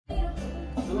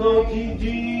Hello,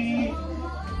 Gigi. How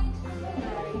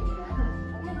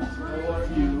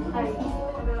are you?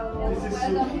 This is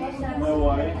Suki, my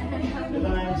wife,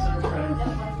 and I am Sir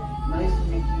Francis. Nice to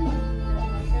meet you.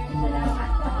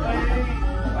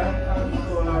 I'm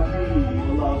so happy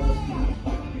you allowed us to meet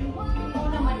you.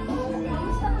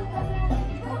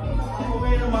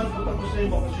 Okay naman, tapos na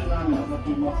yung bakasyon namin at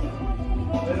natumas ako.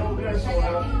 Pero we are so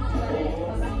happy.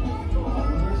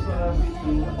 We're so happy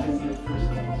to attend your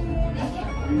first concert.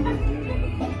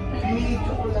 Pininig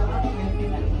ko lahat.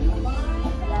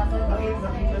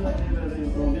 Nakita na nila rin.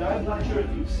 I'm not sure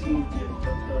if you've seen it yet,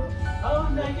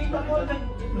 but nakikita ko.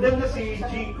 Then na si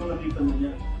Gigi ko nakita mo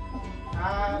niya.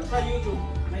 Sa YouTube.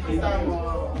 Nakikita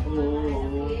mo.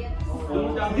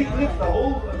 Hindi clip the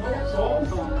whole song.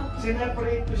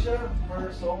 Sineparate ko siya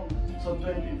per song. So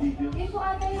 20 videos. Hindi po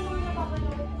ata yung mga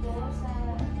napapanood ko sa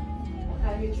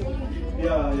YouTube.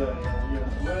 Yeah.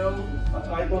 Well,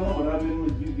 I don't know, marami rin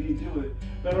mag-video eh.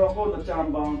 Pero ako,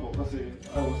 natsambahan ko kasi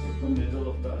I was in the middle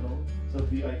of the, sa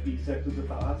VIP section sa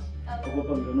taas. Ako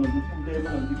pang gano'n, yung problema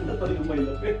lang, hindi ko na talaga may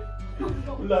lapit.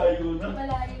 Malayo na.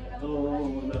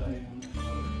 Oo, malayo.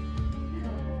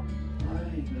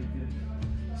 Ay, my God.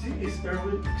 See, is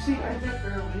Erwin, I met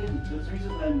Erwin. That's the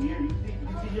reason I'm here.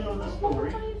 Did you know the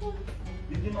story?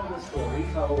 Did you know the story,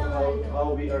 how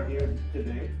we are here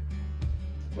today?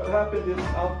 What happened is,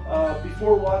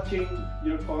 before watching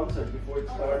your concert, before it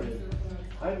started,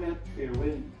 I met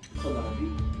Erwin sa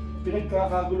lobby.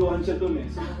 Pinagkakaguluhan siya dun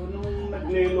eh. So, nung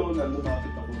naglelo na,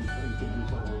 lumapit ako,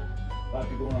 introduce ako.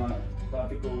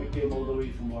 Sabi ko, we came all the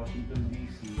way from Washington,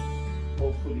 D.C.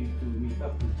 hopefully to meet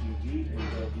up with Gigi and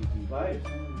Gigi Vibes.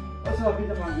 At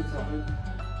sabi na kagad sa akin,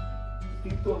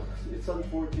 Tito, it's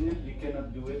unfortunate you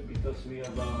cannot do it because we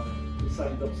have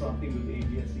signed up something with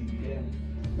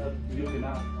ABS-CBN. That you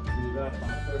cannot do that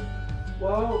after.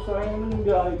 Wow, sayang naman yung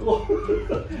biyahe ko.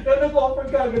 Kaya nag-offer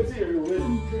ka agad si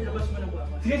Erwin. Labas mo na ba?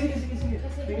 Sige. Kasi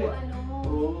po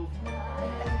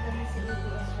naalala kami sa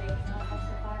ABS right now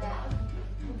kasi para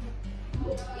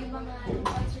yung mga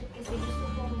concert kasi gusto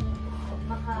kong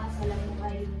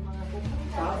makasalamuhay yung mga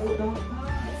pumunta. Tao daw.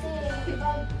 Kasi iba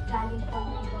galing pa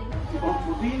mga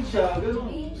probinsya,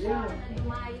 gano'n. Probinsya,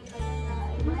 lumayo pa na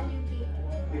mahal yung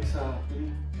people.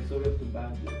 Exactly. So we have to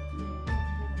budget.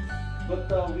 But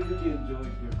we really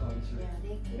enjoyed your concert.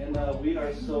 Yeah, and we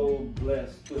are so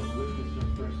blessed to have witnessed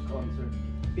your first concert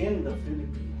in the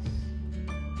Philippines.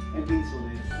 And in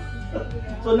Soler.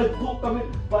 So nag-book kami,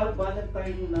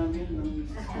 Valentine namin ng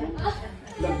misis ko.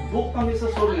 Nag-book kami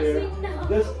sa Soler.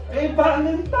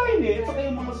 Valentine eh. At saka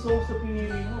yung mga songs na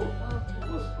pinili mo. It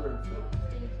was perfect.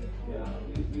 Yeah,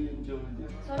 we enjoyed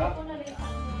it. Sorry po na rin.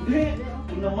 Hindi,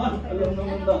 naman. Alam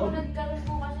naman daw. Nagkaroon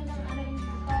po kasi ng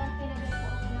parang pinagay po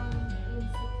ako ng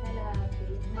insect sa lahat.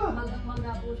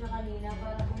 Magang-maga po siya kanina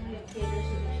para kung Taylor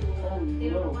Swift show.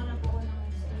 Pero po na po ako ng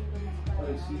students.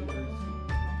 I see.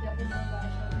 Kaya po maga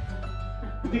siya.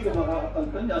 Hindi ka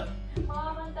makakakanta niya.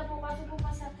 Makakanta po kasi po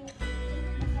masakit.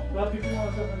 Sabi ko nga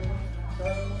sa kanya,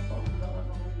 sana magpaulaan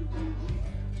ako yung Gigi.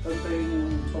 Kantayin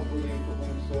yung paborito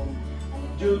kong song,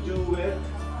 Jujuet.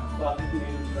 Bakit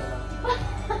ngayon ka?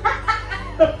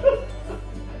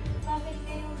 Bakit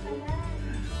ngayon ka na?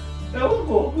 Ewan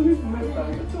ko, kung hindi may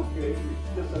time, it's okay. It's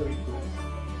just a request.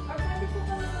 Or pwede po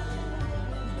kami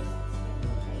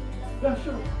Yeah,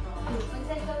 sure.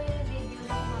 mag-send kami ng video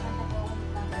na kumakanta po ako ng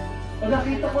tama.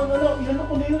 Nakita ko inano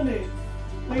ko na yun eh.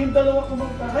 May yung dalawa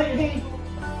kumanta. Hey!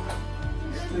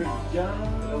 Mr. John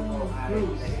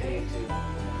Cruz.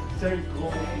 Sir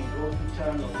Goalfy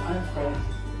channel. I'm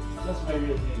Francis. That's my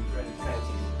real name,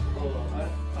 Francis.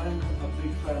 I'm a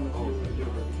big fan of you.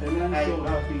 And I'm so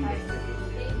happy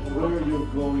where you're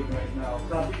going right now.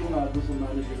 Sabi ko nga doon sa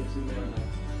manager si Mena,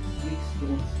 please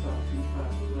don't stop. In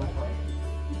fact,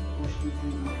 push me to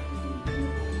marketing.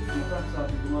 In fact,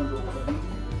 sabi ko nga locally,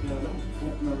 kaya lang,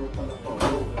 book na rin pala pa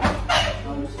ako.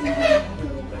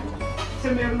 Kasi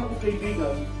meron ako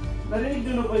kaibigan, narinig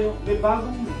nyo na ba yung, may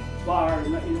bagong bar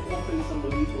na ino-open sa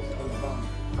Molito sa Alabang.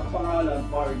 Ang pangalan,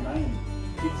 Bar 9.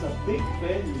 It's a big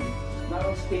venue.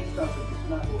 Narang stage na sa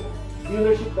gitna.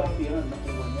 Dealership dati yan,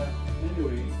 nakuha niya.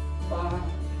 Anyway,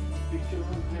 picture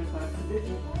ng clear tayo. Hindi,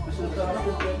 gusto sa akin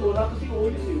kung kaya wala kasi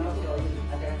ulis eh. Nasa ulis.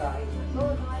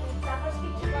 Tapos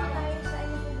picture ba tayo sa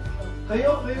inyo?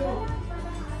 Kayo.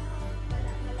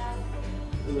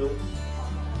 Hello?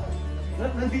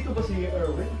 Nandito ba si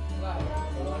Erwin?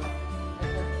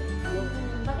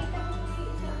 Bakit ako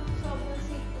sobrang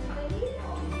sick?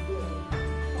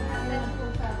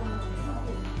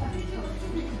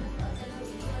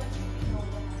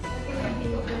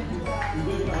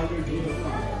 Hindi, allergy ako.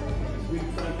 Sweet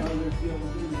allergy ako.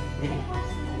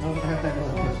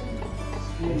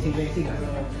 blessing.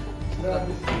 Grabe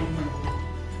sa inyo.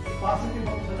 Positive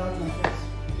ako sa lahat ng test.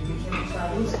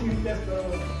 Yung skin test,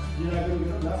 pero ginagawa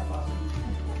ko lahat positive.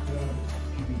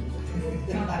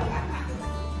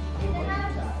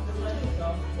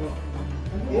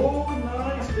 Oh,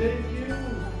 nice! Thank you!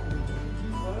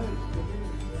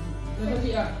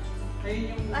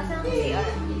 Pasang CR.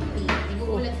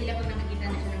 Nagugulat sila pag nakakita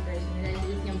na siya ng person.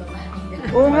 Naliliit niyang babae.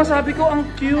 Oo nga, sabi ko, ang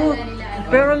cute.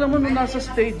 Pero alam mo, nung nasa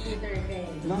stage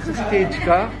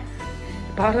ka,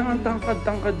 parang ang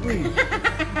tangkad-tangkad mo eh.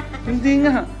 Hindi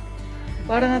nga.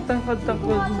 Parang ang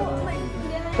tangkad-tangkad mo.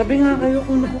 Sabi nga kayo,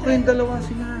 kung po kayong dalawa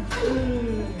sila.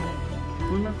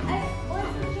 Una. Ay,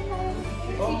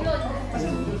 si John.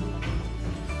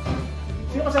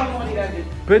 Sino kasama mo kanina din?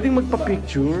 Pwedeng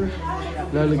magpa-picture.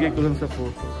 Lalagay ko lang sa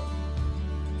photo.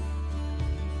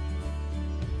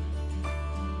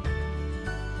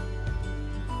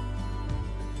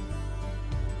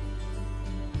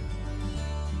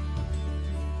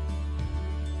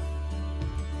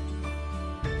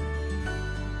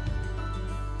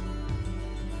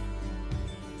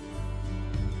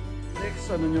 Next,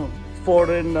 ano nyo?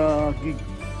 Foreign gig.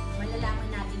 Malalaman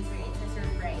natin, sir. It's a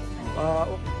surprise.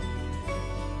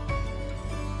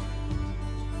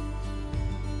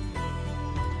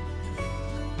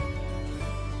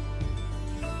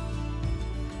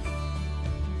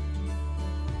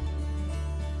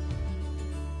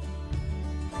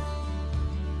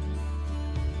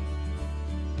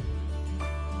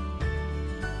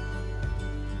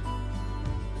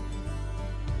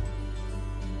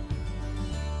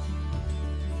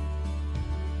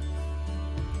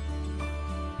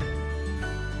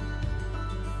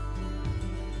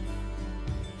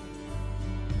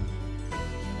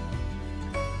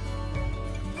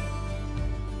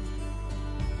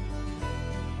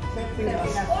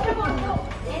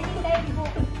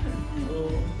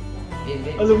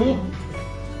 Alam mo?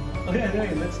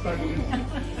 Okay, let's start with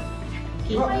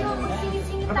Kayo,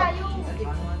 magsinising tayo.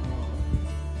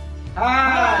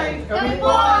 Hi! Kami po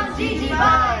ang Gigi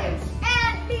Vibes!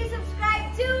 And please subscribe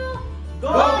to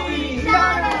Goalfy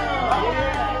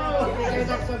Channel!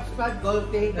 Subscribe,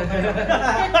 Goalfy.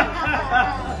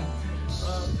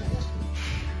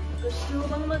 Gusto mo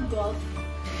bang mag-golf?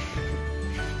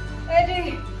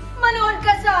 Pwede, manood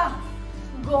ka sa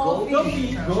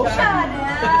Goalfy Channel!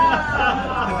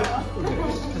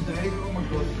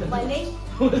 Balik?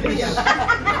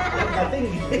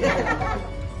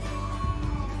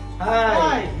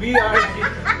 Hi! We are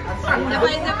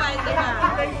Sabay.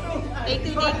 Take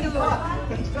two.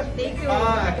 Take two.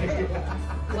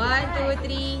 One, two,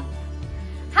 three.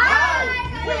 Hi!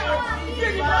 Kami ang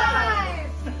Gigi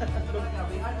Vibes!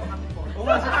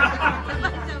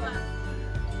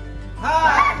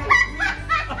 Hi!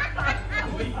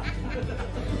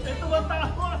 Ito ang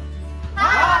tao!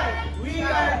 Hi! We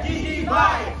are Gigi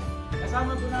Vibes!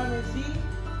 Kasama po namin si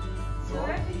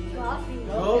Goalfy.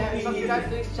 Subscribe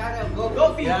to his channel,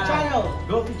 Goalfy Channel!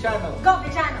 Goalfy Channel!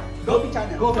 Goalfy Channel. Goalfy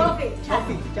Channel! Goalfy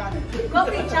Channel. Channel!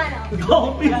 Goalfy Channel.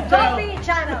 Goalfy Goalfy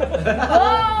Channel.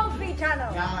 Goalfy Channel.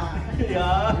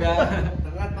 Yeah. Yeah.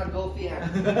 Tangat mag-Goalfy ha.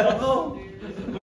 Ako.